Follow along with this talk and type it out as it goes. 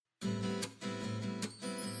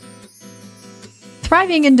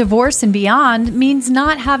Thriving in divorce and beyond means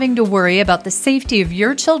not having to worry about the safety of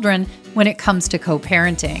your children when it comes to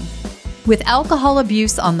co-parenting. With alcohol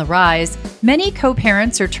abuse on the rise, many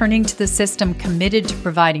co-parents are turning to the system committed to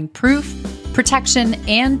providing proof, protection,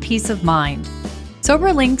 and peace of mind.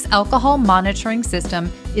 SoberLink's alcohol monitoring system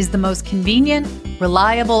is the most convenient,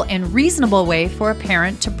 reliable, and reasonable way for a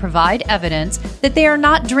parent to provide evidence that they are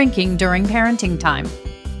not drinking during parenting time.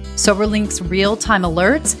 SoberLink's real-time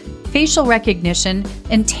alerts, facial recognition,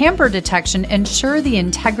 and tamper detection ensure the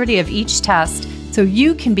integrity of each test so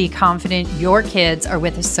you can be confident your kids are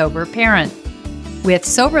with a sober parent. With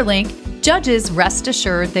SoberLink, judges rest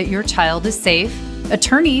assured that your child is safe,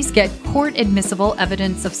 attorneys get court-admissible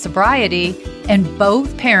evidence of sobriety, and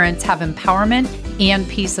both parents have empowerment and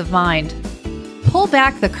peace of mind. Pull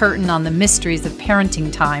back the curtain on the mysteries of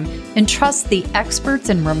parenting time and trust the experts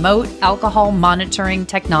in remote alcohol monitoring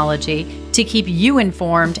technology to keep you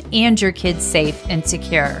informed and your kids safe and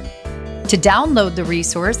secure. To download the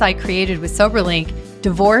resource I created with SoberLink,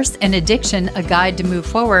 Divorce and Addiction, A Guide to Move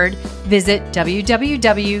Forward, visit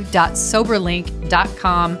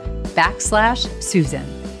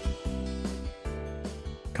www.soberlink.com/Susan.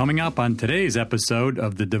 Coming up on today's episode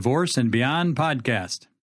of the Divorce and Beyond podcast.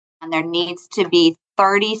 And there needs to be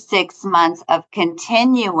 36 months of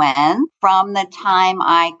continuance from the time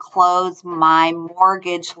I close my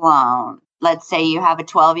mortgage loan. Let's say you have a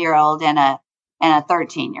 12-year-old and a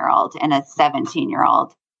 13-year-old and a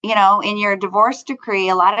 17-year-old. You know, in your divorce decree,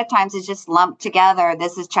 a lot of times it's just lumped together.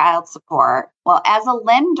 This is child support. Well, as a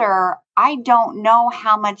lender, I don't know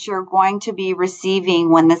how much you're going to be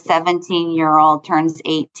receiving when the 17-year-old turns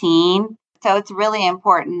 18. So it's really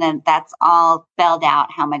important that that's all spelled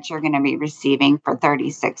out how much you're going to be receiving for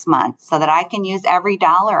 36 months so that I can use every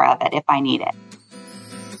dollar of it if I need it.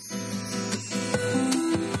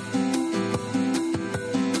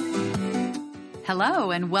 Hello,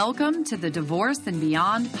 and welcome to the Divorce and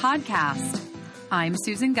Beyond podcast. I'm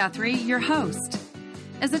Susan Guthrie, your host.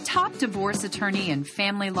 As a top divorce attorney and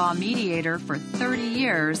family law mediator for 30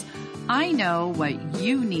 years, I know what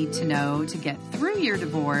you need to know to get through your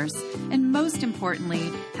divorce, and most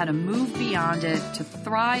importantly, how to move beyond it to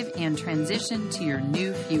thrive and transition to your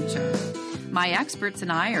new future. My experts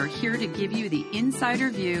and I are here to give you the insider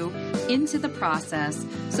view into the process,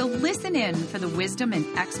 so listen in for the wisdom and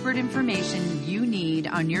expert information you need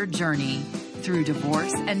on your journey through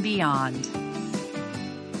divorce and beyond.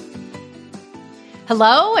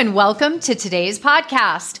 Hello, and welcome to today's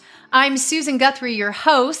podcast. I'm Susan Guthrie, your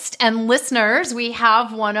host, and listeners, we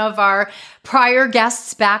have one of our prior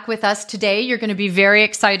guests back with us today. You're going to be very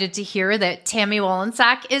excited to hear that Tami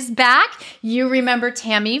Wollensak is back. You remember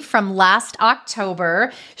Tami from last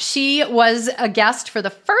October. She was a guest for the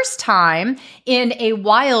first time in a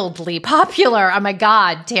wildly popular, oh my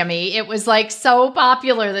God, Tami, it was like so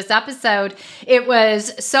popular, this episode. It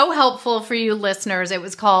was so helpful for you listeners. It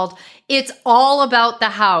was called It's All About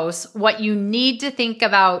the House, What You Need to Think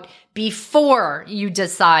About Before You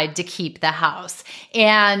Decide to Keep the House.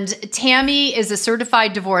 And Tami is a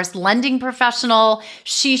certified divorce lending professional.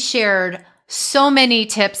 She shared so many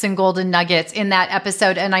tips and golden nuggets in that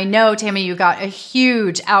episode. And I know, Tami, you got a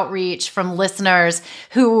huge outreach from listeners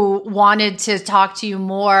who wanted to talk to you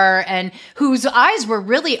more and whose eyes were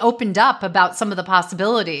really opened up about some of the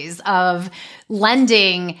possibilities of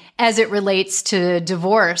lending as it relates to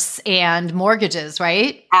divorce and mortgages,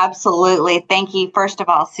 right? Absolutely. Thank you, first of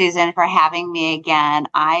all, Susan, for having me again.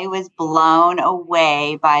 I was blown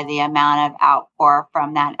away by the amount of outpour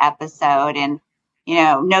from that episode. And you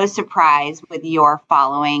know, no surprise with your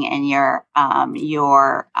following and your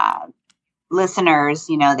listeners.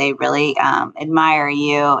 You know, they really admire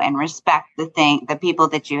you and respect the people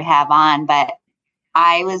that you have on. But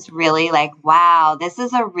I was really like, wow, this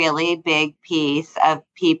is a really big piece of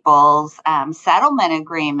people's settlement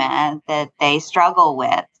agreement that they struggle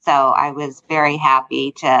with. So I was very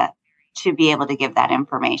happy to be able to give that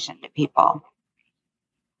information to people.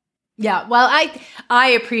 Yeah, well, I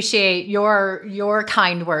appreciate your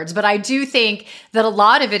kind words, but I do think that a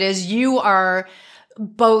lot of it is you are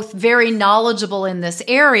both very knowledgeable in this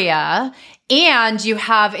area and you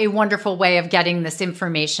have a wonderful way of getting this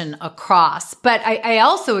information across. But I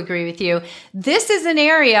also agree with you. This is an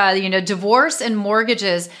area, you know, divorce and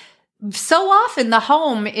mortgages. So often the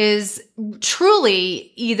home is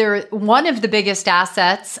truly either one of the biggest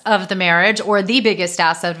assets of the marriage or the biggest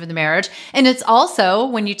asset of the marriage. And it's also,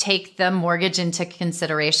 when you take the mortgage into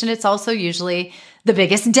consideration, it's also usually the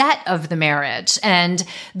biggest debt of the marriage. And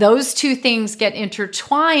those two things get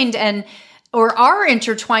intertwined. And or are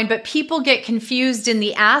intertwined, but people get confused in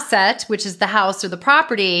the asset, which is the house or the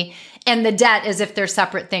property, and the debt as if they're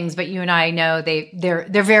separate things. But you and I know they're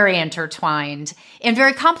very intertwined and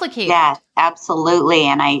very complicated. Yes, absolutely.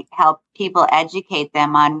 And I help people educate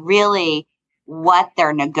them on really what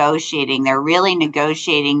they're negotiating. They're really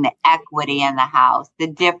negotiating the equity in the house, the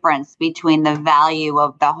difference between the value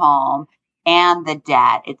of the home and the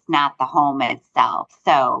debt. It's not the home itself.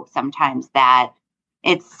 So sometimes that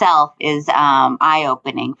itself is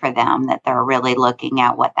eye-opening for them, that they're really looking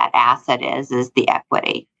at what that asset is the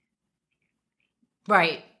equity.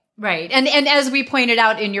 Right. Right. And as we pointed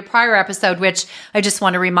out in your prior episode, which I just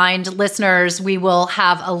want to remind listeners, we will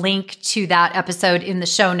have a link to that episode in the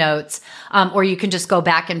show notes, or you can just go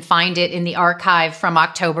back and find it in the archive from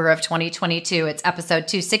October of 2022. It's episode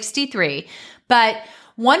 263. But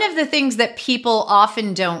one of the things that people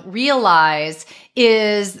often don't realize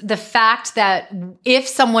is the fact that if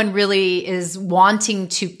someone really is wanting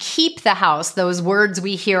to keep the house, those words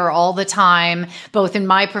we hear all the time, both in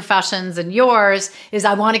my professions and yours, is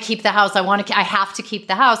I want to keep the house. I have to keep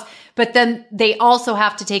the house. But then they also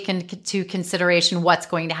have to take into consideration what's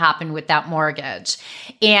going to happen with that mortgage.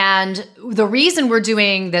 And the reason we're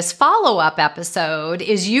doing this follow-up episode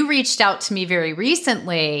is you reached out to me very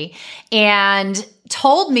recently and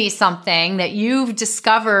told me something that you've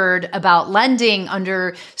discovered about lending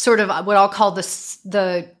under sort of what I'll call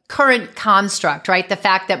the current construct, right? The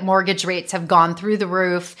fact that mortgage rates have gone through the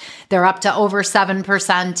roof. They're up to over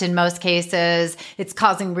 7% in most cases. It's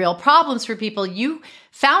causing real problems for people. You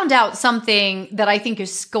found out something that I think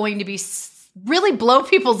is going to be really blow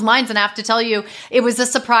people's minds. And I have to tell you, it was a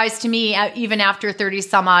surprise to me even after 30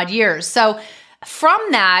 some odd years. So from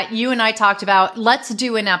that, you and I talked about, let's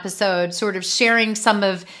do an episode sort of sharing some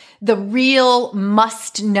of the real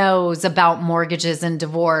must knows about mortgages and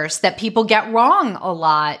divorce that people get wrong a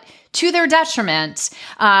lot to their detriment.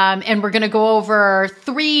 And we're going to go over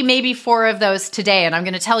 3, maybe 4 of those today. And I'm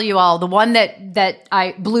going to tell you all, the one that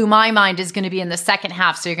I blew my mind is going to be in the second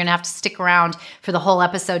half. So you're going to have to stick around for the whole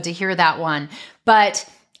episode to hear that one. But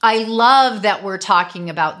I love that we're talking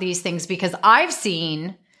about these things because I've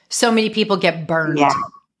seen so many people get burned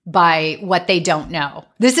by what they don't know.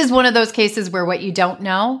 This is one of those cases where what you don't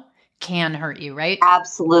know can hurt you, right?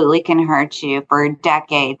 Absolutely can hurt you for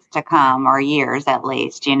decades to come, or years at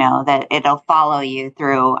least, that it'll follow you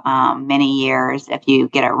through many years if you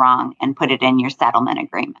get it wrong and put it in your settlement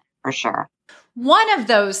agreement, for sure. One of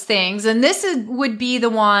those things, and this would be the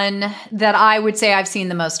one that I would say I've seen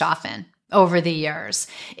the most often over the years,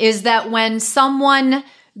 is that when someone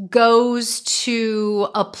goes to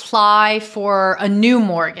apply for a new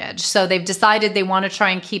mortgage. So they've decided they want to try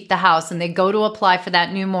and keep the house and they go to apply for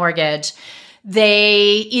that new mortgage.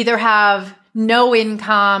 They either have no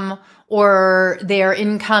income or their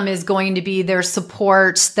income is going to be their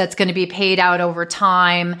support that's going to be paid out over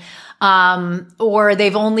time. Or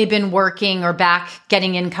they've only been working or back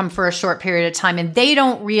getting income for a short period of time and they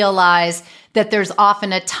don't realize that there's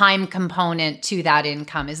often a time component to that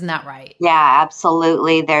income. Isn't that right? Yeah,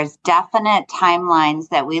 absolutely. There's definite timelines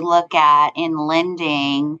that we look at in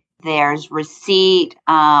lending. There's receipt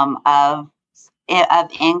of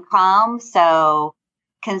income. So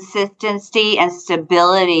consistency and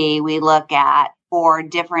stability we look at for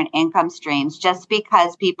different income streams. Just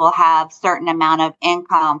because people have certain amount of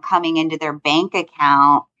income coming into their bank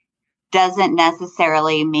account doesn't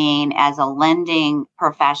necessarily mean as a lending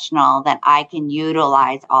professional that I can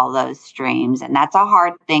utilize all those streams. And that's a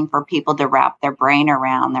hard thing for people to wrap their brain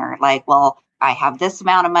around. They're like, well, I have this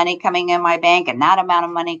amount of money coming in my bank and that amount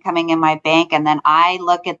of money coming in my bank. And then I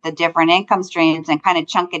look at the different income streams and kind of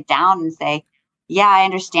chunk it down and say, yeah, I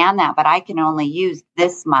understand that, but I can only use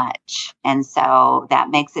this much. And so that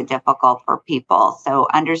makes it difficult for people. So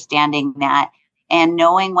understanding that and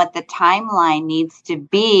knowing what the timeline needs to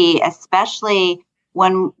be, especially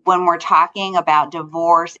when we're talking about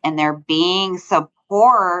divorce and there being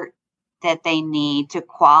support that they need to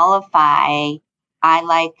qualify, I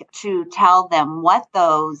like to tell them what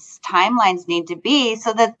those timelines need to be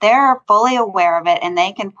so that they're fully aware of it and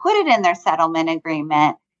they can put it in their settlement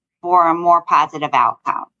agreement for a more positive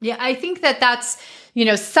outcome. Yeah, I think that's,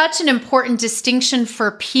 such an important distinction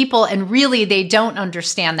for people. And really, they don't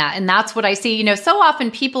understand that. And that's what I see. So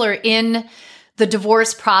often people are in the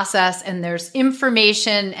divorce process and there's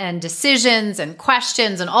information and decisions and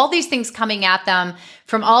questions and all these things coming at them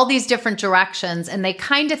from all these different directions. And they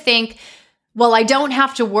kind of think, well, I don't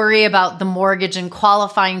have to worry about the mortgage and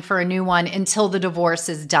qualifying for a new one until the divorce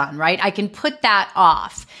is done, right? I can put that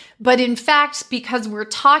off. But in fact, because we're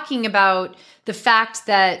talking about the fact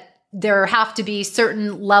that there have to be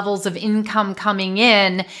certain levels of income coming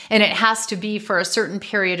in, and it has to be for a certain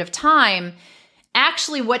period of time.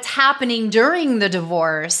 Actually, what's happening during the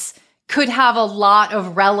divorce could have a lot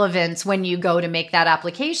of relevance when you go to make that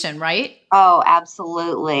application, right? Oh,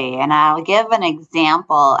 absolutely. And I'll give an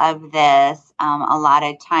example of this. A lot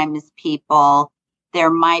of times there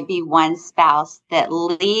might be one spouse that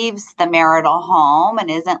leaves the marital home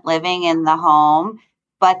and isn't living in the home,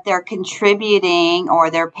 but they're contributing or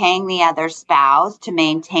they're paying the other spouse to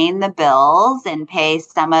maintain the bills and pay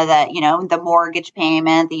some of the mortgage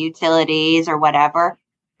payment, the utilities or whatever.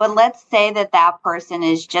 But let's say that person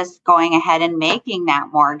is just going ahead and making that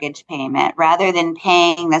mortgage payment rather than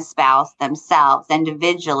paying the spouse themselves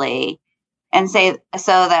individually. And so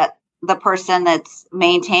that the person that's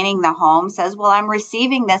maintaining the home says, well, I'm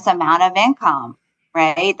receiving this amount of income,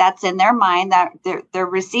 right? That's in their mind that they're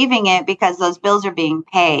receiving it because those bills are being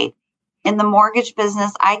paid. In the mortgage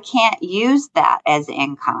business, I can't use that as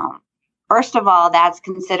income. First of all, that's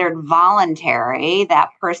considered voluntary. That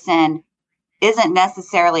person isn't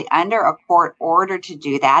necessarily under a court order to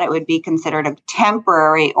do that. It would be considered a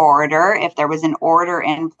temporary order if there was an order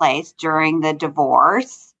in place during the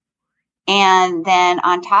divorce. And then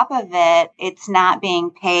on top of it, it's not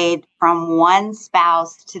being paid from one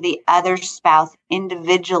spouse to the other spouse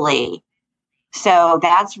individually. So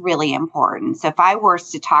that's really important. So if I were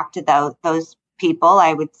to talk to those people,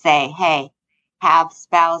 I would say, hey, have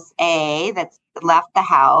spouse A that's left the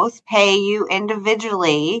house pay you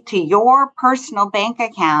individually to your personal bank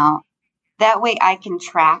account. That way I can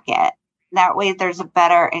track it. That way there's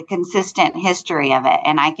a consistent history of it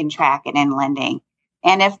and I can track it in lending.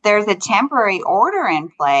 And if there's a temporary order in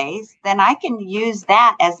place, then I can use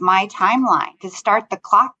that as my timeline to start the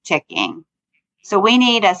clock ticking. So we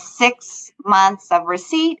need a 6 months of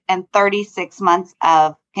receipt and 36 months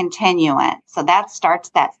of continuance. So that starts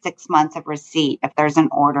that 6 months of receipt if there's an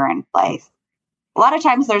order in place. A lot of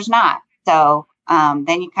times there's not. So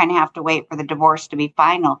then you kind of have to wait for the divorce to be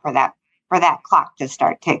final for that clock to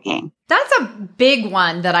start ticking. That's a big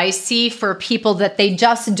one that I see for people that they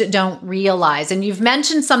just don't realize. And you've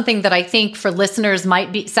mentioned something that I think for listeners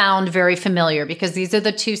might sound very familiar, because these are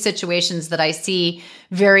the two situations that I see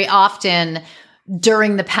very often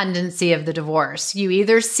during the pendency of the divorce. You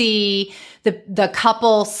either see the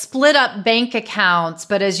couple split up bank accounts,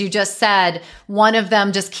 but as you just said, one of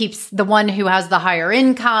them just keeps, the one who has the higher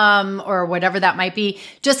income or whatever that might be,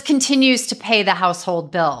 just continues to pay the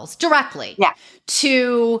household bills directly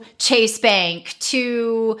to Chase Bank,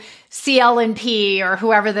 to CDLP or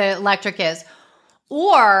whoever the electric is.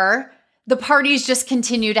 Or the parties just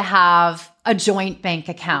continue to have a joint bank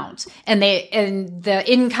account and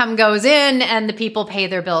the income goes in and the people pay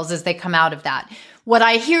their bills as they come out of that. What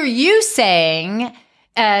I hear you saying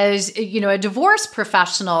as, a divorce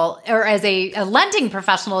professional or as a lending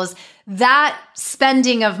professional is that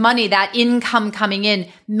spending of money, that income coming in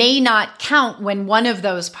may not count when one of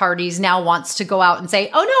those parties now wants to go out and say,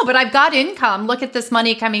 oh no, but I've got income. Look at this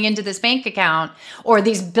money coming into this bank account, or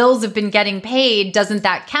these bills have been getting paid. Doesn't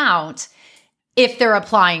that count if they're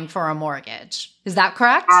applying for a mortgage? Is that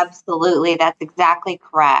correct? Absolutely. That's exactly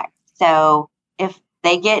correct. So if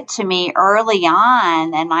they get to me early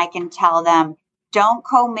on and I can tell them, don't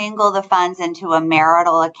commingle the funds into a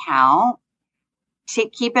marital account.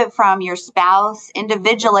 Keep it from your spouse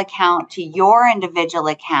individual account to your individual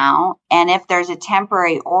account. And if there's a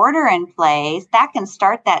temporary order in place, that can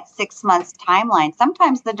start that 6 months timeline.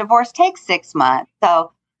 Sometimes the divorce takes 6 months.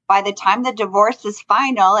 So by the time the divorce is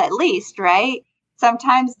final, at least, right?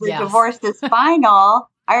 Sometimes the divorce is final.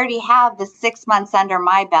 I already have the 6 months under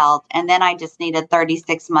my belt, and then I just needed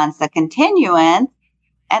 36 months of continuance.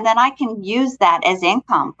 And then I can use that as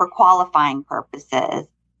income for qualifying purposes.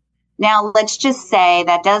 Now, let's just say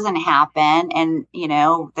that doesn't happen. And,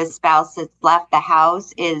 the spouse that's left the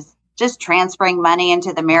house is just transferring money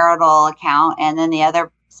into the marital account. And then the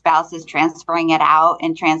other spouse is transferring it out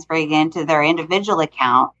and transferring it into their individual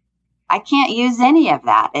account. I can't use any of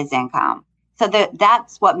that as income. So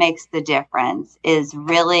that's what makes the difference, is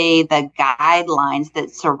really the guidelines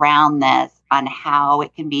that surround this on how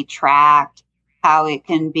it can be tracked, how it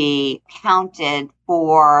can be counted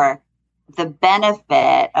for the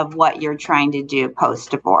benefit of what you're trying to do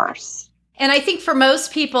post-divorce. And I think for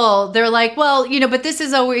most people, they're like, well, but this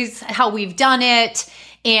is always how we've done it.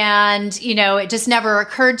 And, it just never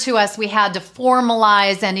occurred to us we had to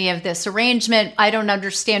formalize any of this arrangement. I don't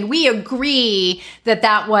understand. We agree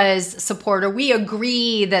that was support, or we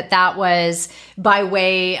agree that was by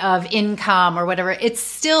way of income or whatever. It's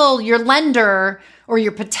still your lender or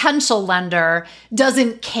your potential lender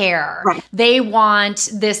doesn't care. Right. They want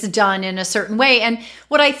this done in a certain way. And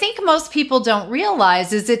what I think most people don't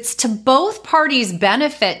realize is it's to both parties'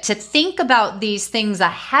 benefit to think about these things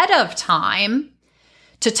ahead of time,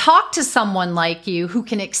 to talk to someone like you who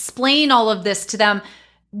can explain all of this to them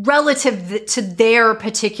relative to their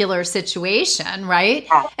particular situation, right?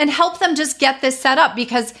 Yeah. And help them just get this set up,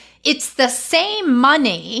 because it's the same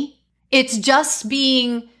money. It's just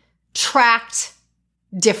being tracked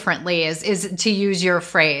differently, is to use your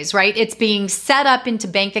phrase, right? It's being set up into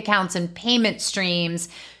bank accounts and payment streams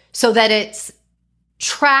so that it's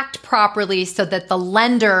tracked properly, so that the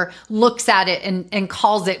lender looks at it and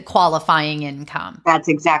calls it qualifying income. That's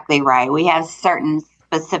exactly right. We have certain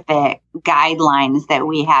specific guidelines that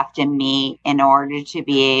we have to meet in order to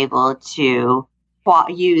be able to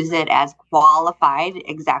use it as qualified,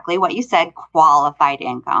 exactly what you said, qualified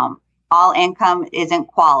income. All income isn't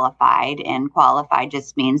qualified, and qualified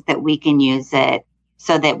just means that we can use it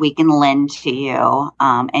so that we can lend to you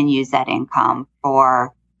and use that income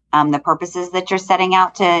for the purposes that you're setting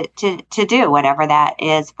out to do, whatever that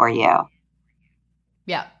is for you.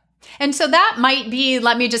 Yeah. And so that might be,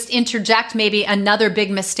 let me just interject, maybe another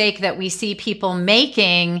big mistake that we see people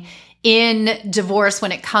making in divorce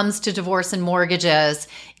when it comes to divorce and mortgages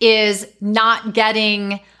is not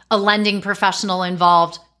getting a lending professional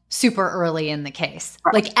involved super early in the case,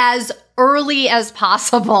 right. Like as early as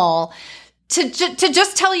possible to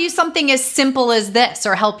just tell you something as simple as this,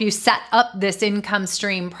 or help you set up this income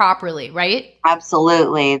stream properly, right?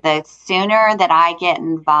 Absolutely. The sooner that I get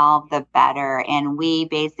involved, the better. And we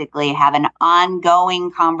basically have an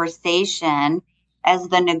ongoing conversation as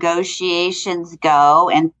the negotiations go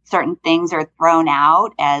and certain things are thrown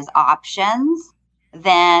out as options.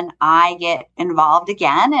 Then I get involved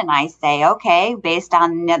again and I say, okay, based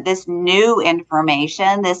on this new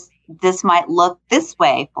information, this might look this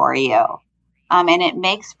way for you. And it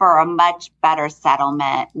makes for a much better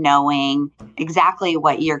settlement, knowing exactly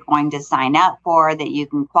what you're going to sign up for, that you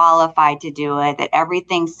can qualify to do it, that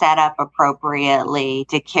everything's set up appropriately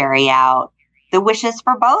to carry out the wishes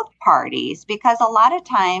for both parties. Because a lot of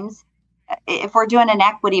times, if we're doing an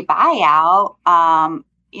equity buyout,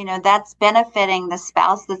 that's benefiting the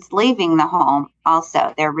spouse that's leaving the home.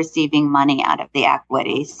 Also, they're receiving money out of the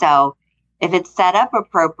equity. So if it's set up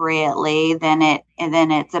appropriately, then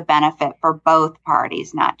it's a benefit for both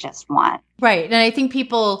parties, not just one. Right. And I think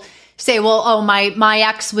people say, well, oh, my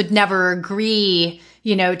ex would never agree,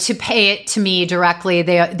 to pay it to me directly.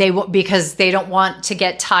 They because they don't want to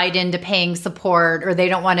get tied into paying support, or they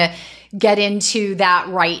don't want to get into that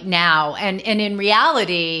right now. And in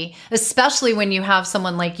reality, especially when you have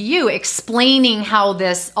someone like you explaining how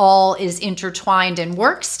this all is intertwined and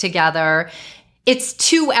works together, it's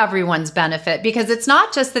to everyone's benefit, because it's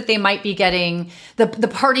not just that they might be getting the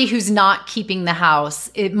party who's not keeping the house.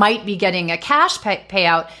 It might be getting a cash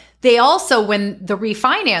payout. They also, when the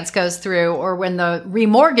refinance goes through, or when the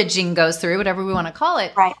remortgaging goes through, whatever we want to call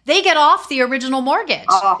it, right, they get off the original mortgage.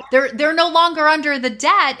 Oh. They're no longer under the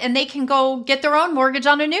debt, and they can go get their own mortgage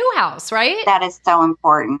on a new house, right? That is so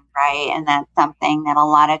important, right? And that's something that a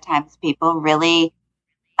lot of times people really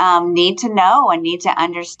need to know and need to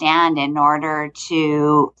understand in order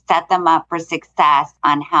to set them up for success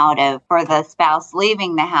on for the spouse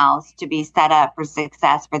leaving the house to be set up for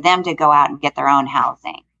success, for them to go out and get their own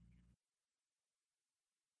housing.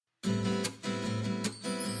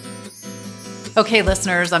 Okay,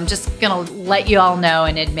 listeners, I'm just going to let you all know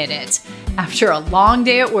and admit it. After a long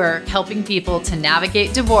day at work helping people to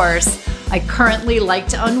navigate divorce, I currently like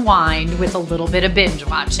to unwind with a little bit of binge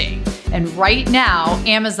watching. And right now,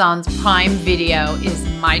 Amazon's Prime Video is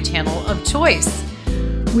my channel of choice.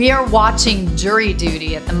 We are watching Jury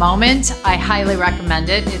Duty at the moment. I highly recommend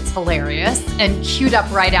it. It's hilarious. And queued up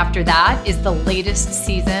right after that is the latest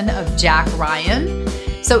season of Jack Ryan.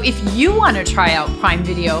 So if you want to try out Prime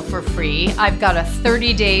Video for free, I've got a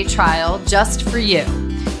 30-day trial just for you.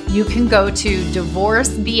 You can go to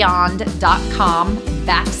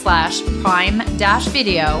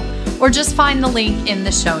divorcebeyond.com/prime-video, or just find the link in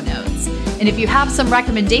the show notes. And if you have some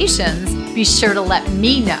recommendations, be sure to let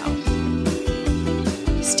me know.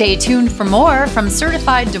 Stay tuned for more from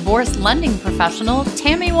certified divorce lending professional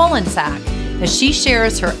Tami Wollensak, as she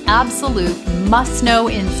shares her absolute must-know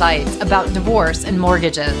insights about divorce and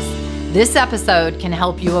mortgages. This episode can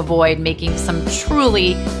help you avoid making some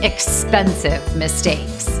truly expensive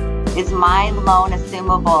mistakes. Is my loan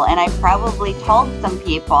assumable? And I probably told some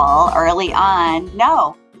people early on,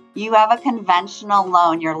 no, you have a conventional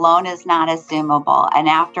loan. Your loan is not assumable. And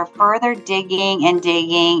after further digging and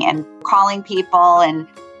calling people and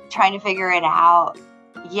trying to figure it out,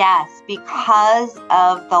 Yes, because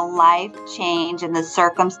of the life change and the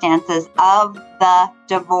circumstances of the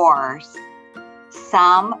divorce,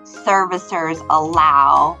 some servicers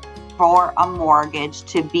allow for a mortgage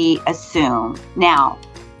to be assumed. Now,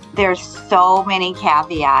 there's so many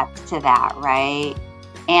caveats to that, right?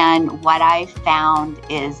 And what I found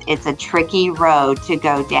is it's a tricky road to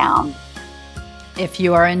go down. If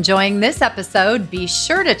you are enjoying this episode, be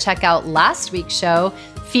sure to check out last week's show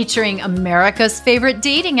featuring America's favorite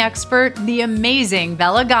dating expert, the amazing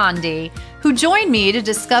Bella Gandhi, who joined me to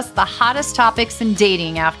discuss the hottest topics in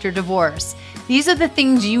dating after divorce. These are the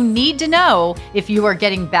things you need to know if you are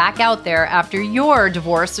getting back out there after your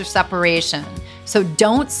divorce or separation. So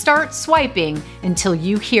don't start swiping until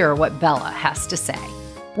you hear what Bella has to say.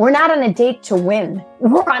 We're not on a date to win.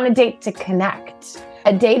 We're on a date to connect.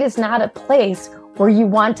 A date is not a place where you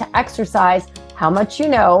want to exercise how much you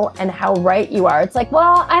know and how right you are. It's like,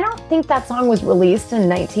 well, I don't think that song was released in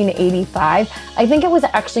 1985. I think it was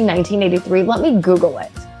actually 1983. Let me Google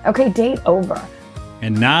it. Okay, date over.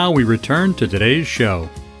 And now we return to today's show.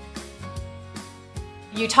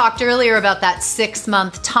 You talked earlier about that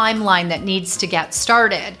 6-month timeline that needs to get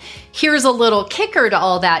started. Here's a little kicker to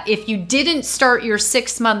all that. If you didn't start your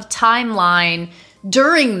 6-month timeline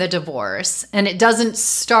during the divorce and it doesn't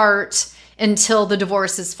start until the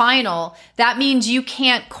divorce is final, that means you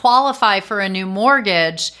can't qualify for a new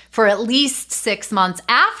mortgage for at least 6 months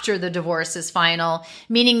after the divorce is final,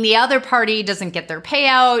 meaning the other party doesn't get their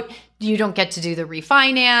payout, you don't get to do the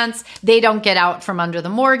refinance, they don't get out from under the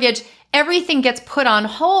mortgage. Everything gets put on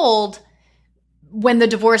hold when the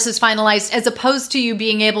divorce is finalized, as opposed to you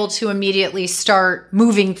being able to immediately start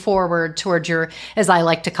moving forward toward your, as I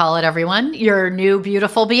like to call it, everyone, your new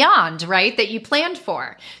beautiful beyond, right? That you planned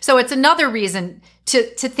for. So it's another reason to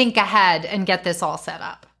think ahead and get this all set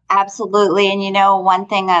up. Absolutely. And one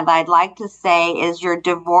thing that I'd like to say is your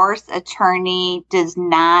divorce attorney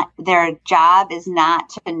their job is not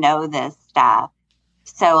to know this stuff.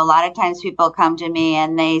 So a lot of times people come to me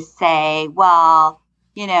and they say, well,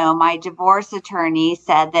 my divorce attorney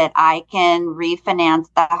said that I can refinance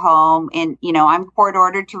the home I'm court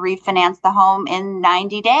ordered to refinance the home in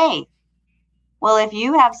 90 days. Well, if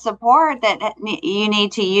you have support that you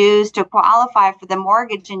need to use to qualify for the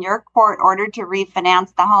mortgage and you're court ordered to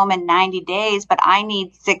refinance the home in 90 days, but I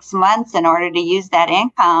need 6 months in order to use that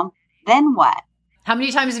income, then what? How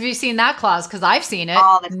many times have you seen that clause? Because I've seen it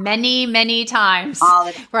many, many times.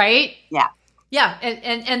 Right? Yeah. Yeah.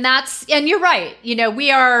 And you're right.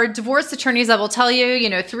 We are divorce attorneys. I will tell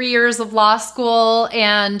you, 3 years of law school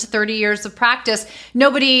and 30 years of practice.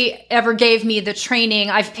 Nobody ever gave me the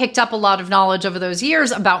training. I've picked up a lot of knowledge over those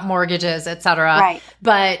years about mortgages, et cetera. Right.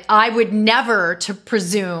 But I would never to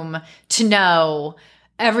presume to know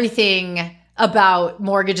everything about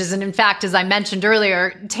mortgages. And in fact, as I mentioned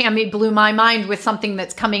earlier, Tami blew my mind with something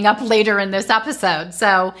that's coming up later in this episode.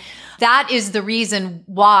 So that is the reason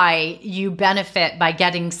why you benefit by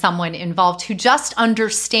getting someone involved who just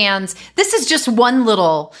understands. This is just one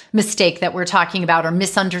little mistake that we're talking about, or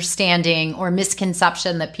misunderstanding or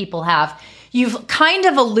misconception that people have. You've kind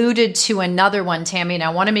of alluded to another one, Tami, and I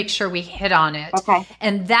want to make sure we hit on it. Okay.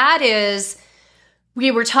 And that is, we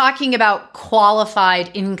were talking about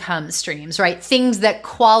qualified income streams, right? Things that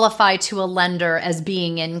qualify to a lender as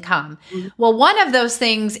being income. Mm-hmm. Well, one of those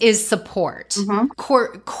things is support,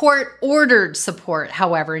 court-ordered support,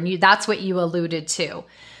 however, and that's what you alluded to.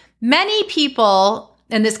 Many people,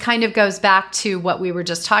 and this kind of goes back to what we were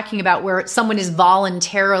just talking about, where someone is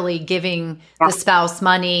voluntarily giving the spouse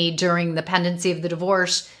money during the pendency of the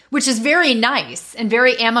divorce, which is very nice and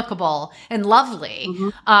very amicable and lovely.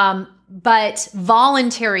 Mm-hmm. But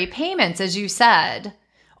voluntary payments, as you said,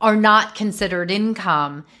 are not considered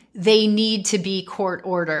income. They need to be court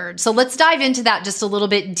ordered. So let's dive into that just a little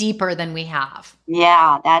bit deeper than we have.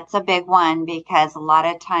 Yeah, that's a big one, because a lot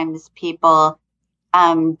of times people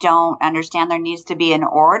don't understand there needs to be an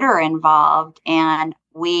order involved. And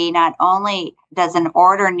not only does an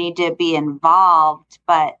order need to be involved,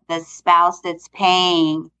 but the spouse that's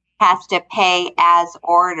paying has to pay as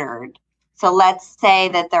ordered. So let's say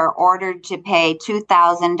that they're ordered to pay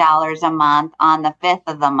 $2,000 a month on the 5th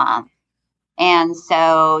of the month. And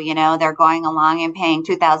so, they're going along and paying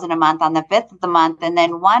 $2,000 a month on the 5th of the month. And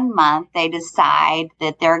then one month they decide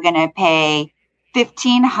that they're going to pay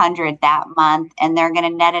 $1,500 that month, and they're going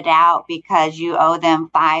to net it out because you owe them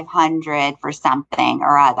 $500 for something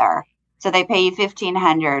or other. So they pay you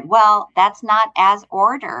 $1,500. Well, that's not as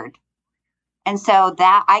ordered. And so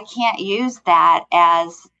that I can't use that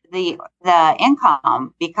as the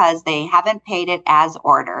income because they haven't paid it as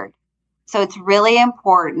ordered. So it's really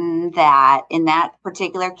important that in that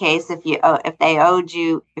particular case, if you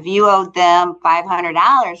owed them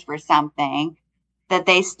 $500 for something, that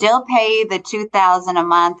they still pay the $2,000 a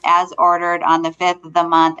month as ordered on the 5th of the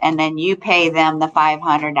month, and then you pay them the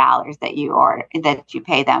 $500 that you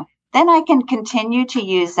pay them. Then I can continue to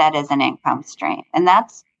use that as an income stream. And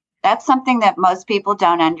that's something that most people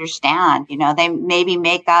don't understand. They maybe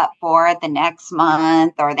make up for it the next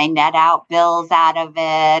month, or they net out bills out of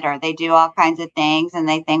it, or they do all kinds of things, and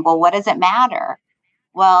they think, well, what does it matter?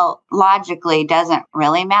 Well, logically, it doesn't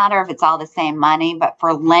really matter if it's all the same money, but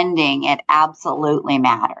for lending, it absolutely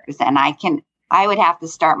matters. And I would have to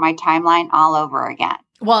start my timeline all over again.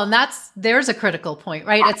 Well, and there's a critical point,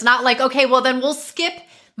 right? It's not like, okay, well, then we'll skip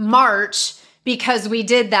March because we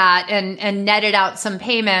did that and netted out some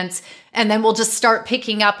payments, and then we'll just start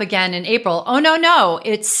picking up again in April. Oh, no.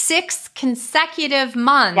 It's 6 consecutive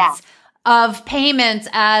months of payments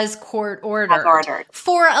as court ordered. As ordered.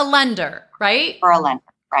 For a lender, right? For a lender,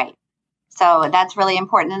 right. So that's really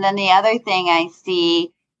important. And then the other thing I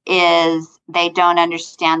see is they don't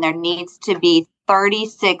understand there needs to be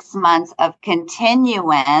 36 months of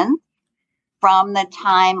continuance from the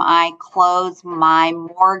time I close my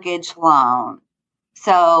mortgage loan.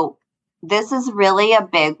 So this is really a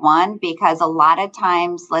big one, because a lot of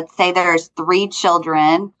times, let's say there's 3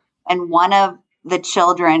 children and one of the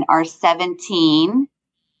children are 17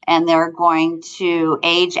 and they're going to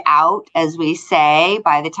age out, as we say,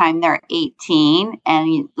 by the time they're 18.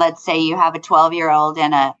 And let's say you have a 12-year-old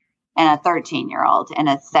and a 13-year-old and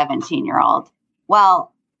a 17-year-old.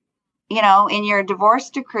 Well, in your divorce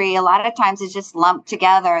decree, a lot of times it's just lumped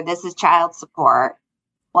together. This is child support.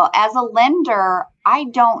 Well, as a lender, I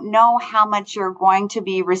don't know how much you're going to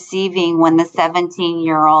be receiving when the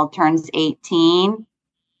 17-year-old turns 18.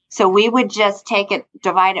 So we would just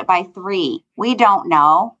divide it by 3. We don't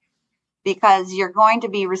know, because you're going to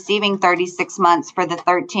be receiving 36 months for the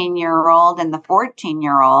 13-year-old and the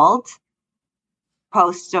 14-year-old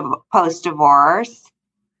post-divorce.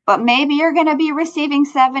 But maybe you're going to be receiving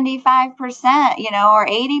 75%, or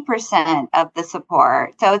 80% of the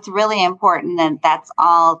support. So it's really important that that's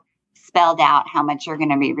all spelled out, how much you're going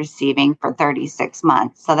to be receiving for 36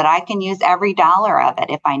 months, so that I can use every dollar of it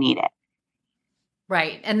if I need it.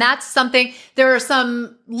 Right. And that's something, there are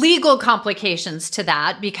some legal complications to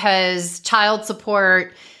that, because child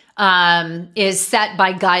support is set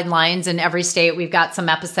by guidelines in every state. We've got some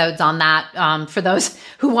episodes on that for those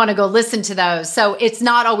who want to go listen to those. So it's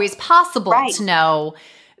not always possible to know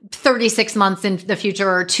 36 months in the future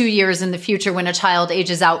or 2 years in the future, when a child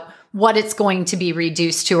ages out, what it's going to be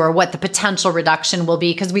reduced to, or what the potential reduction will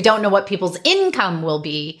be, because we don't know what people's income will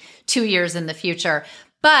be 2 years in the future.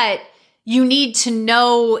 But you need to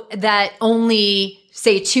know that only,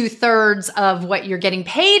 say, 2/3 of what you're getting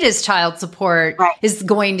paid as child support is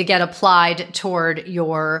going to get applied toward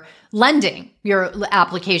your lending, your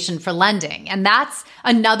application for lending. And that's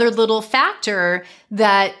another little factor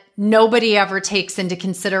that nobody ever takes into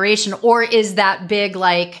consideration, or is that big,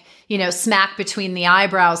 smack between the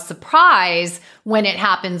eyebrows surprise when it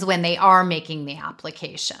happens when they are making the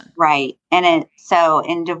application. Right. And so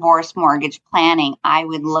in divorce mortgage planning, I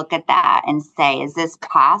would look at that and say, is this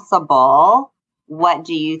possible? What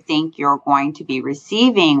do you think you're going to be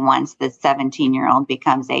receiving once the 17-year-old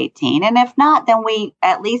becomes 18? And if not, then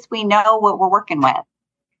at least we know what we're working with.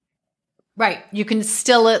 Right. You can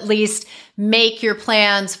still at least make your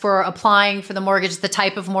plans for applying for the mortgage, the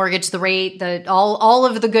type of mortgage, the rate, all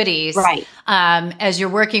of the goodies. Right. As you're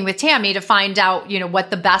working with Tami to find out,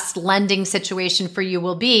 what the best lending situation for you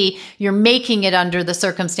will be. You're making it under the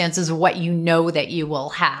circumstances of what you know that you will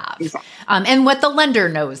have, exactly. And what the lender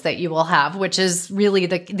knows that you will have, which is really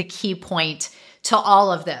the key point to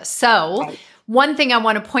all of this. So. Right. One thing I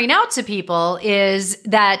want to point out to people is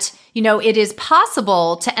that, it is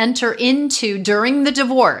possible to enter into during the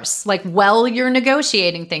divorce, while you're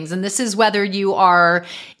negotiating things. And this is whether you are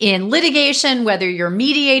in litigation, whether you're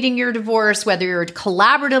mediating your divorce, whether you're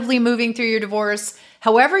collaboratively moving through your divorce,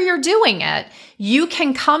 however you're doing it, you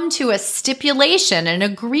can come to a stipulation, an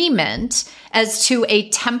agreement as to a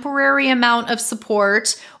temporary amount of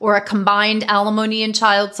support or a combined alimony and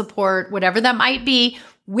child support, whatever that might be,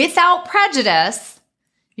 without prejudice.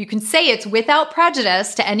 You can say it's without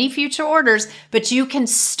prejudice to any future orders, but you can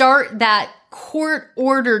start that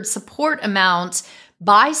court-ordered support amount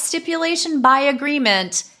by stipulation, by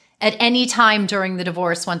agreement, at any time during the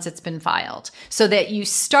divorce once it's been filed, so that you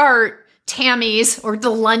start Tami's or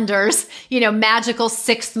the lender's, magical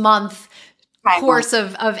 6-month course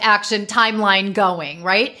of action timeline going,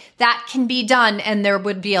 right? That can be done. And there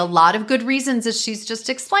would be a lot of good reasons, as she's just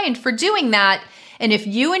explained, for doing that. And if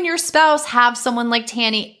you and your spouse have someone like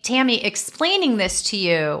Tami explaining this to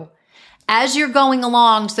you as you're going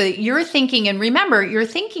along, so that you're thinking, and remember, you're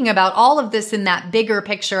thinking about all of this in that bigger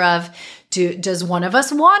picture of, does one of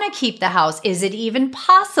us want to keep the house? Is it even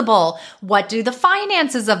possible? What do the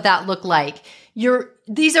finances of that look like?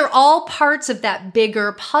 These are all parts of that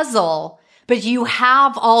bigger puzzle, but you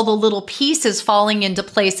have all the little pieces falling into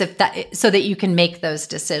place so that you can make those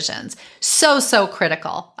decisions. So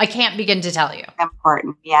critical. I can't begin to tell you.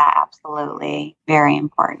 Important. Yeah, absolutely. Very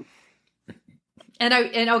important.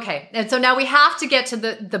 And so now we have to get to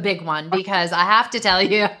the big one, because I have to tell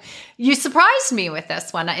you, you surprised me with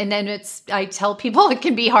this one. And then I tell people it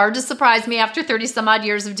can be hard to surprise me after 30 some odd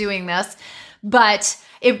years of doing this, but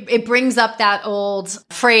it brings up that old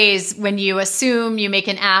phrase, when you assume, you make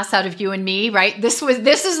an ass out of you and me, right? This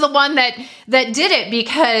is the one that did it,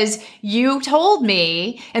 because you told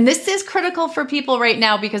me, and this is critical for people right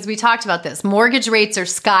now, because we talked about this. Mortgage rates are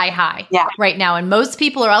sky high right now. And most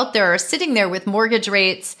people are out there sitting there with mortgage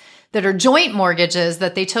rates that are joint mortgages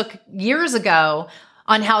that they took years ago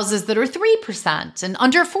on houses that are 3% and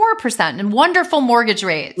under 4% and wonderful mortgage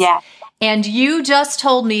rates. Yeah. And you just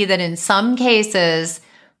told me that in some cases,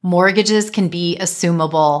 mortgages can be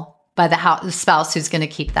assumable by the spouse who's going to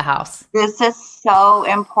keep the house. This is so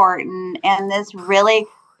important. And this really,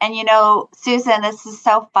 and Susan, this is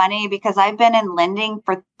so funny, because I've been in lending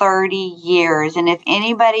for 30 years. And if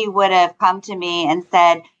anybody would have come to me and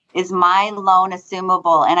said, is my loan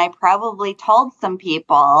assumable? And I probably told some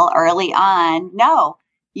people early on, no,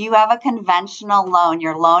 you have a conventional loan.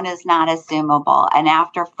 Your loan is not assumable. And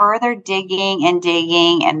after further digging and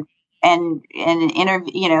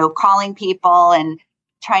calling people and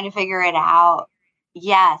trying to figure it out.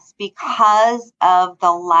 Yes, because of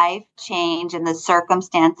the life change and the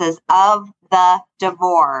circumstances of the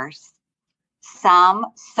divorce, some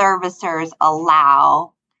servicers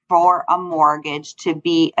allow for a mortgage to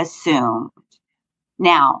be assumed.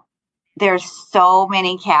 Now, there's so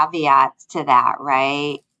many caveats to that,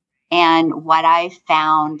 right? And what I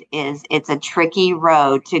found is it's a tricky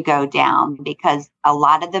road to go down, because a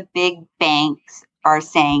lot of the big banks are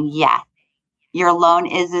saying, yes, your loan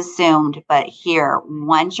is assumed, but here,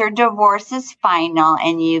 once your divorce is final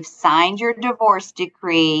and you've signed your divorce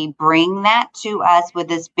decree, bring that to us with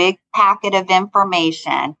this big packet of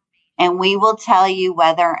information, and we will tell you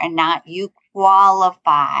whether or not you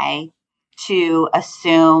qualify to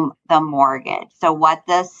assume the mortgage. So what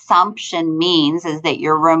the assumption means is that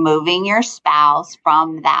you're removing your spouse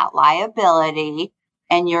from that liability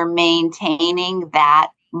and you're maintaining that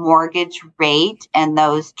mortgage rate and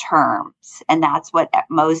those terms. And that's what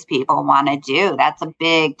most people want to do. That's a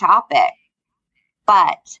big topic.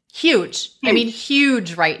 But huge. I mean,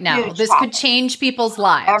 huge right now. This topic could change people's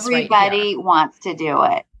lives. Everybody wants to do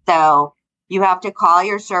it. So you have to call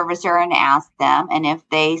your servicer and ask them. And if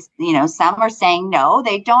they, some are saying no,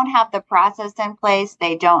 they don't have the process in place.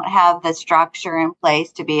 They don't have the structure in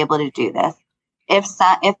place to be able to do this. If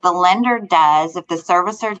the lender does, if the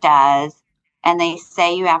servicer does, and they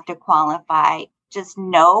say you have to qualify, just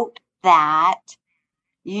note that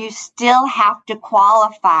you still have to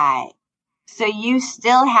qualify. So you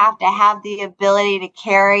still have to have the ability to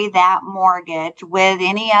carry that mortgage with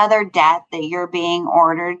any other debt that you're being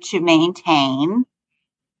ordered to maintain.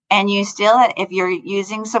 And you still, if you're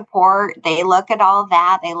using support, they look at all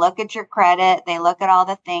that. They look at your credit. They look at all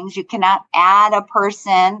the things. You cannot add a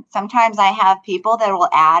person. Sometimes I have people that will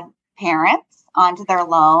add parents onto their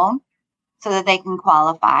loan so that they can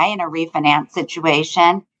qualify in a refinance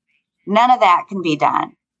situation. None of that can be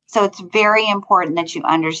done. So it's very important that you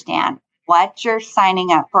understand what you're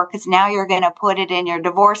signing up for, because now you're going to put it in your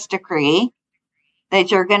divorce decree that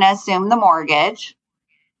you're going to assume the mortgage,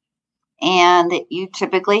 and that you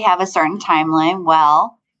typically have a certain timeline.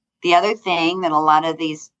 Well, the other thing that a lot of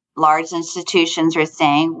these large institutions are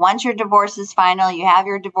saying, once your divorce is final, you have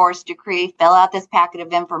your divorce decree, fill out this packet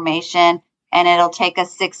of information, and it'll take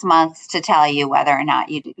us 6 months to tell you whether or not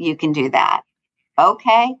you can do that.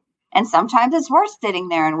 Okay. And sometimes it's worth sitting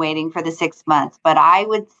there and waiting for the 6 months. But I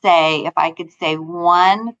would say, if I could say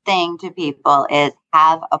one thing to people, is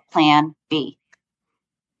have a plan B.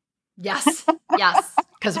 Yes. Yes.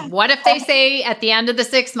 Because what if they say at the end of the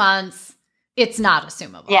 6 months, it's not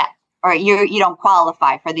assumable? Yeah. Or you don't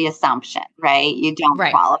qualify for the assumption, right? You don't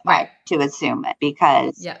qualify to assume it,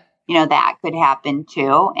 because, that could happen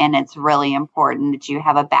too. And it's really important that you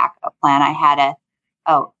have a backup plan. I had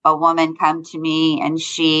a woman come to me, and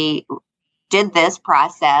she did this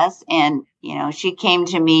process, and, she came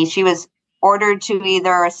to me, she was ordered to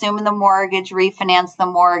either assume the mortgage, refinance the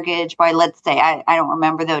mortgage by, let's say, I don't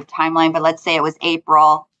remember the timeline, but let's say it was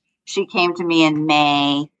April. She came to me in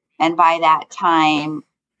May. And by that time,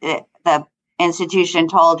 the institution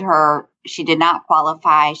told her she did not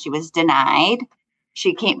qualify. She was denied.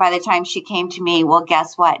 By the time she came to me, well,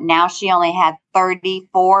 guess what? Now she only had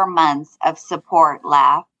 34 months of support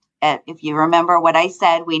left. If you remember what I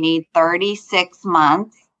said, we need 36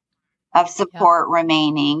 months of support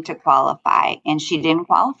remaining to qualify. And she didn't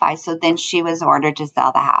qualify. So then she was ordered to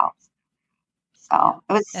sell the house. So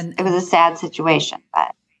it was a sad situation,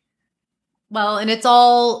 but. Well, and it's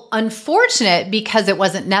all unfortunate because it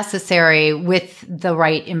wasn't necessary with the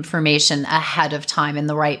right information ahead of time and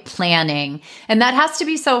the right planning. And that has to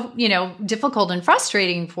be so, difficult and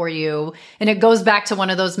frustrating for you. And it goes back to one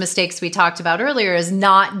of those mistakes we talked about earlier, is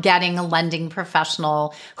not getting a lending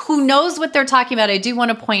professional who knows what they're talking about. I do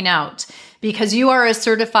want to point out, because you are a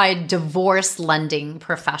certified divorce lending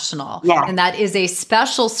professional. Yeah. And that is a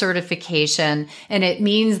special certification. And it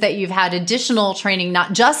means that you've had additional training,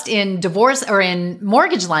 not just in divorce or in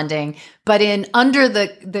mortgage lending, but in under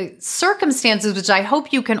the circumstances, which I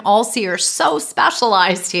hope you can all see are so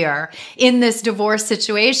specialized here in this divorce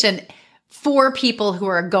situation for people who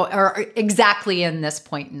are exactly in this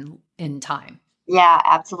point in time. Yeah,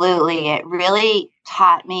 absolutely. It really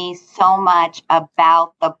taught me so much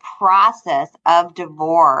about the process of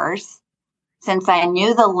divorce, since I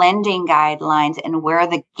knew the lending guidelines and where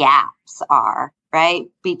the gaps are, right,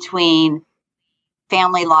 between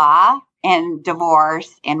family law and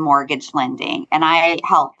divorce and mortgage lending. And I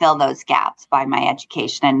help fill those gaps by my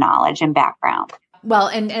education and knowledge and background. Well,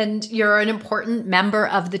 and you're an important member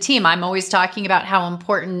of the team. I'm always talking about how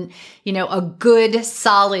important, a good,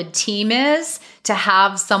 solid team is, to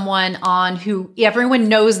have someone on who everyone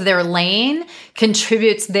knows their lane,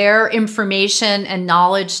 contributes their information and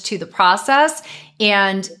knowledge to the process.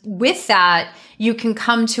 And with that, you can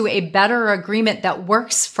come to a better agreement that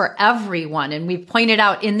works for everyone. And we've pointed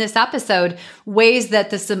out in this episode ways that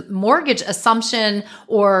this mortgage assumption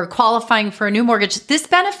or qualifying for a new mortgage, this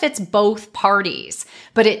benefits both parties,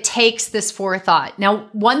 but it takes this forethought. Now,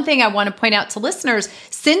 one thing I want to point out to listeners,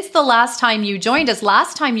 since the last time you joined us,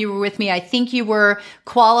 last time you were with me, I think you were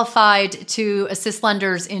qualified to assist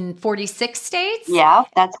lenders in 46 states. Yeah,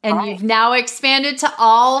 that's and right. You've now expanded to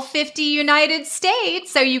all 50 United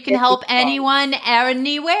States, so you can help anyone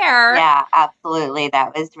anywhere. Yeah, absolutely.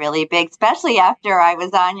 That was really big, especially after I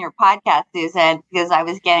was on your podcast, Susan, because I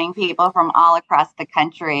was getting people from all across the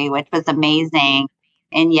country, which was amazing.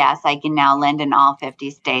 And yes, I can now lend in all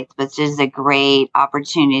 50 states, which is a great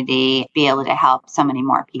opportunity to be able to help so many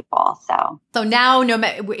more people. So now, no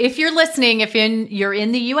matter if you're listening, if you're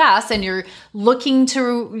in the U.S. and you're looking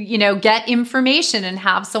to, get information and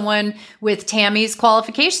have someone with Tami's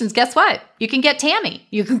qualifications, guess what? You can get Tami.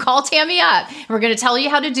 You can call Tami up. And we're going to tell you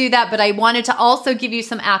how to do that. But I wanted to also give you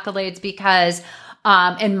some accolades because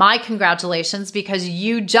and my congratulations, because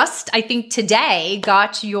you just, I think today,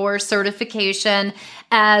 got your certification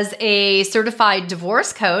as a certified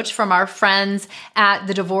divorce coach from our friends at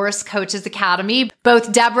the Divorce Coaches Academy.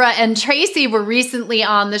 Both Deborah and Tracy were recently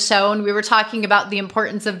on the show, and we were talking about the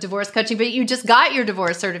importance of divorce coaching, but you just got your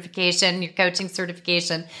divorce certification, your coaching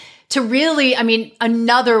certification, to really,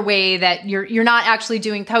 another way that you're not actually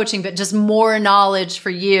doing coaching, but just more knowledge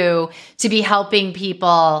for you to be helping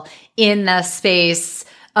people in the space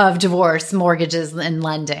of divorce, mortgages, and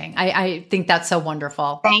lending. I think that's so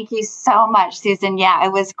wonderful. Thank you so much, Susan. Yeah,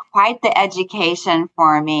 it was quite the education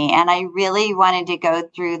for me. And I really wanted to go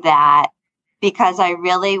through that because I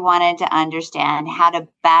really wanted to understand how to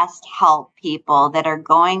best help people that are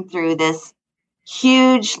going through this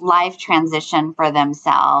huge life transition for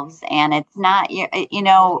themselves. And it's not,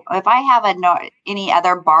 if I have any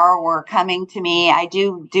other borrower coming to me, I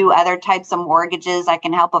do other types of mortgages. I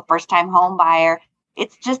can help a first-time home buyer.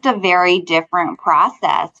 It's just a very different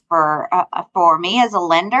process for me as a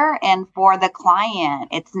lender and for the client.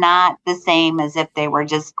 It's not the same as if they were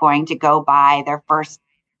just going to go buy their first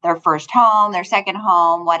home, their second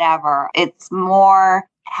home, whatever. It's more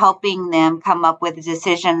helping them come up with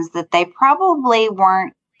decisions that they probably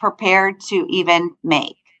weren't prepared to even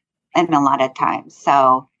make in a lot of times.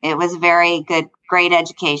 So it was very good, great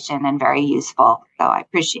education and very useful. So I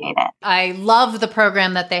appreciate it. I love the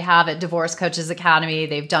program that they have at Divorce Coaches Academy.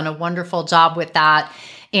 They've done a wonderful job with that.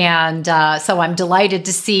 And so I'm delighted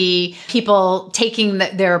to see people taking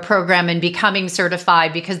their program and becoming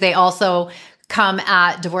certified, because they also come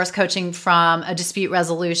at divorce coaching from a dispute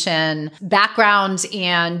resolution background,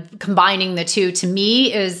 and combining the two to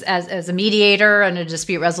me is as a mediator and a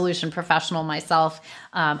dispute resolution professional myself.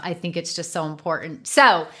 I think it's just so important.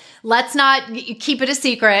 So let's not keep it a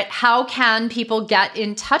secret. How can people get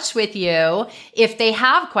in touch with you if they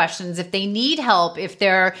have questions, if they need help, if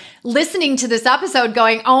they're listening to this episode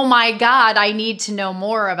going, oh my God, I need to know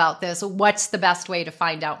more about this? What's the best way to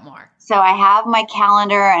find out more? So I have my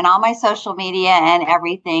calendar and all my social media and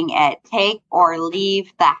everything at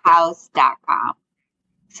takeorleavethehouse.com.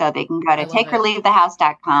 So they can go to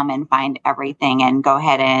takeorleavethehouse.com and find everything, and go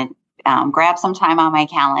ahead and grab some time on my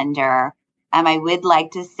calendar. I would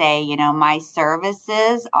like to say, my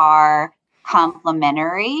services are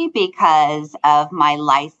complimentary because of my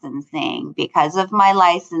licensing. Because of my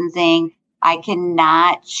licensing, I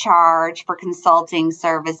cannot charge for consulting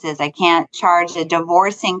services. I can't charge a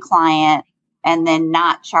divorcing client and then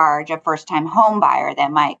not charge a first-time home buyer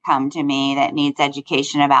that might come to me that needs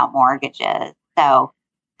education about mortgages. So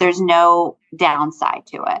there's no downside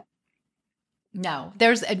to it. No,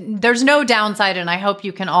 there's no downside, and I hope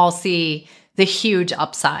you can all see the huge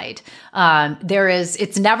upside.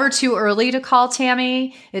 It's never too early to call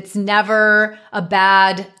Tami. It's never a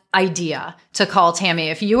bad idea to call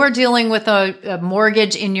Tami. If you are dealing with a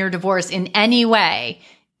mortgage in your divorce in any way,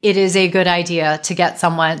 it is a good idea to get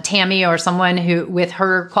Tami or someone who, with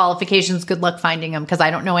her qualifications, good luck finding them, because I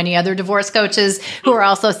don't know any other divorce coaches who are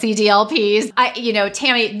also CDLPs.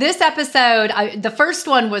 Tami, this episode, the first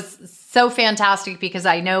one was so fantastic because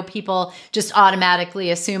I know people just automatically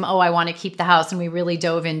assume, oh, I want to keep the house. And we really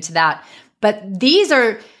dove into that. But these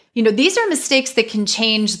are mistakes that can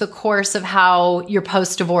change the course of how your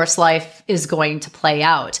post-divorce life is going to play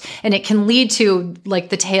out. And it can lead to, like,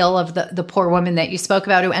 the tale of the poor woman that you spoke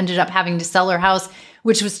about who ended up having to sell her house,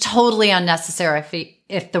 which was totally unnecessary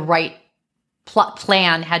if the right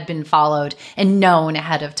plan had been followed and known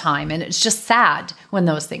ahead of time. And it's just sad when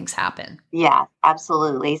those things happen. Yeah,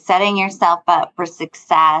 absolutely. Setting yourself up for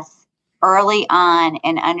success early on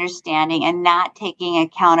and understanding and not taking a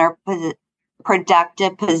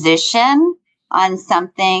counterproductive position on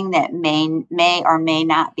something that may or may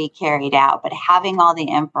not be carried out, but having all the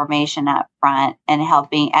information up front and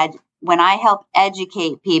helping when I help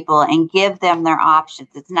educate people and give them their options,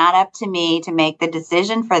 it's not up to me to make the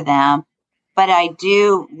decision for them. But I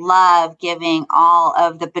do love giving all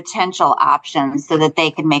of the potential options so that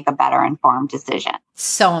they can make a better informed decision.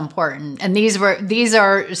 So important. And these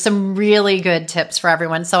are some really good tips for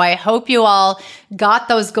everyone. So I hope you all got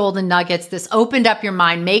those golden nuggets. This opened up your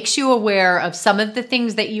mind, makes you aware of some of the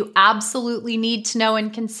things that you absolutely need to know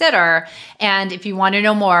and consider. And if you want to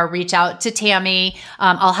know more, reach out to Tami.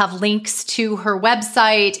 I'll have links to her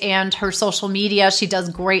website and her social media. She does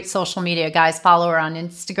great social media, guys. Follow her on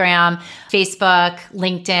Instagram, Facebook,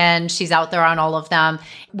 LinkedIn. She's out there on all of them.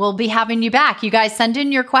 We'll be having you back. You guys send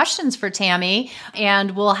in your questions for Tami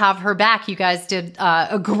and we'll have her back. You guys did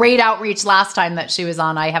a great outreach last time that she was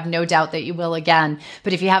on. I have no doubt that you will again.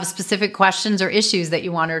 But if you have specific questions or issues that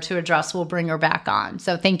you want her to address, we'll bring her back on.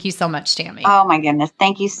 So thank you so much, Tami. Oh my goodness.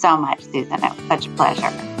 Thank you so much, Susan. It was such a pleasure.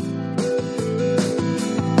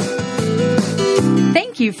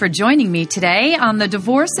 Thank you for joining me today on the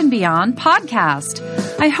Divorce and Beyond podcast.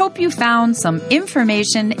 I hope you found some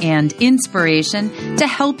information and inspiration to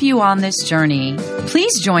help you on this journey.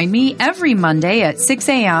 Please join me every Monday at 6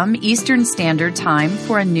 a.m. Eastern Standard Time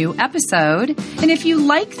for a new episode. And if you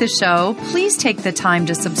like the show, please take the time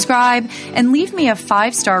to subscribe and leave me a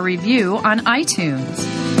 5-star review on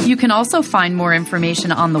iTunes. You can also find more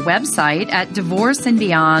information on the website at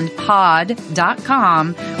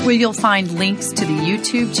divorceandbeyondpod.com, where you'll find links to the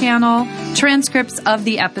YouTube channel, transcripts of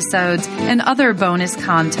the episodes, and other bonus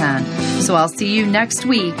content. So I'll see you next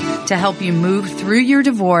week to help you move through your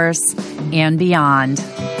divorce and beyond.